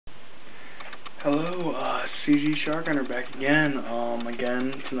Hello, CG Shark Hunter back again.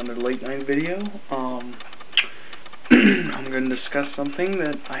 Again, it's another late night video. I'm going to discuss something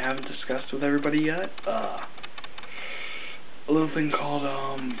that I haven't discussed with everybody yet. A little thing called,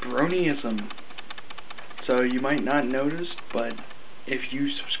 Bronyism. So you might not notice, but if you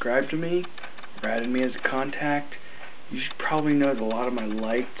subscribe to me, or added me as a contact, you should probably know that a lot of my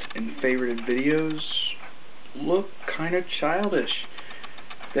liked and favorited videos look kind of childish.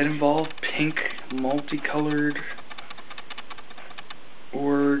 That involve pink, multicolored,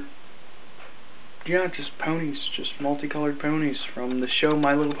 or, yeah, just ponies, just multicolored ponies from the show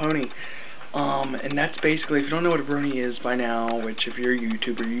My Little Pony. And that's basically, if you don't know what a brony is by now, which if you're a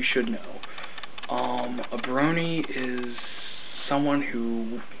YouTuber you should know, a brony is someone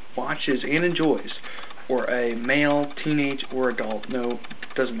who watches and enjoys, or a male, teenage, or adult, no,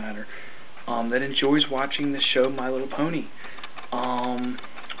 it doesn't matter, that enjoys watching the show My Little Pony.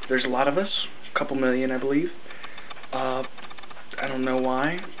 There's a lot of us, a couple million I believe. I don't know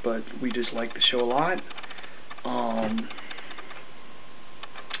why, but we just like the show a lot.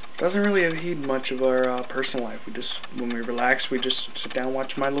 Doesn't really heed much of our personal life. We just, when we relax, we just sit down and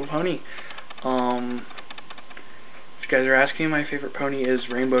watch My Little Pony. If you guys are asking, my favorite pony is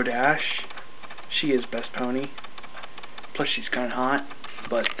Rainbow Dash. She is best pony. Plus she's kind of hot.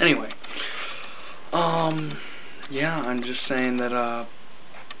 But anyway, yeah, I'm just saying that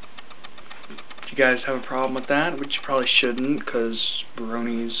if you guys have a problem with that, which you probably shouldn't, because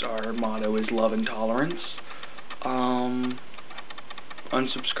bronies, our motto is love and tolerance,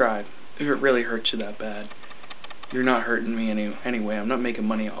 unsubscribe. If it really hurts you that bad. You're not hurting me anyway. I'm not making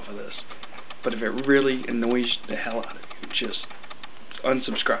money off of this. But if it really annoys the hell out of you, just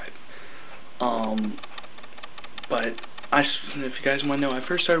unsubscribe. But if you guys want to know, I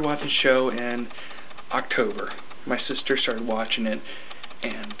first started watching the show in October. My sister started watching it,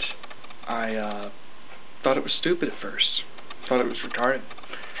 and I thought it was stupid at first. Thought it was retarded.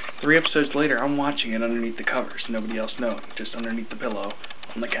 3 episodes later, I'm watching it underneath the covers, nobody else knowing, just underneath the pillow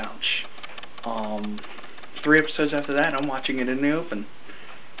on the couch. 3 episodes after that, I'm watching it in the open.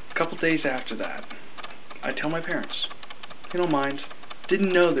 A couple days after that, I tell my parents, they don't mind.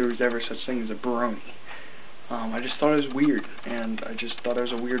 Didn't know there was ever such thing as a brony. I just thought it was weird, and I just thought I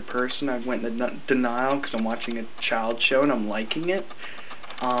was a weird person. I went into denial because I'm watching a child show and I'm liking it.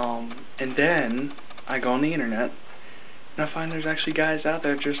 And then I go on the internet and I find there's actually guys out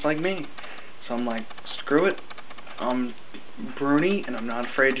there just like me. So I'm like, screw it. I'm brony and I'm not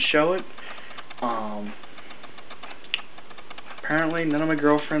afraid to show it. Apparently none of my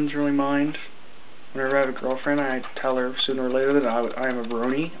girlfriends really mind. Whenever I have a girlfriend, I tell her sooner or later that I am a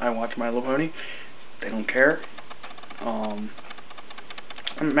brony. I watch My Little Pony. They don't care.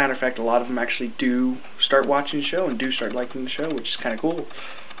 Matter of fact, a lot of them actually do start watching the show and do start liking the show, which is kind of cool.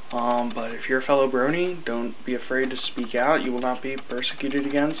 But if you're a fellow brony, don't be afraid to speak out. You will not be persecuted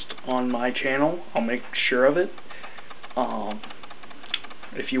against on my channel. I'll make sure of it.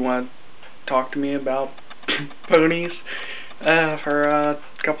 If you want to talk to me about ponies for a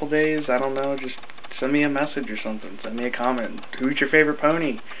couple days, I don't know, just send me a message or something. Send me a comment. Who's your favorite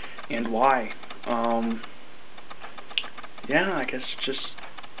pony and why? Yeah, I guess just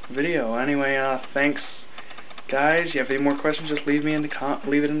video. Anyway, thanks, guys. If you have any more questions, just leave it in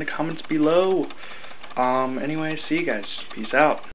the comments below. Anyway, see you guys. Peace out.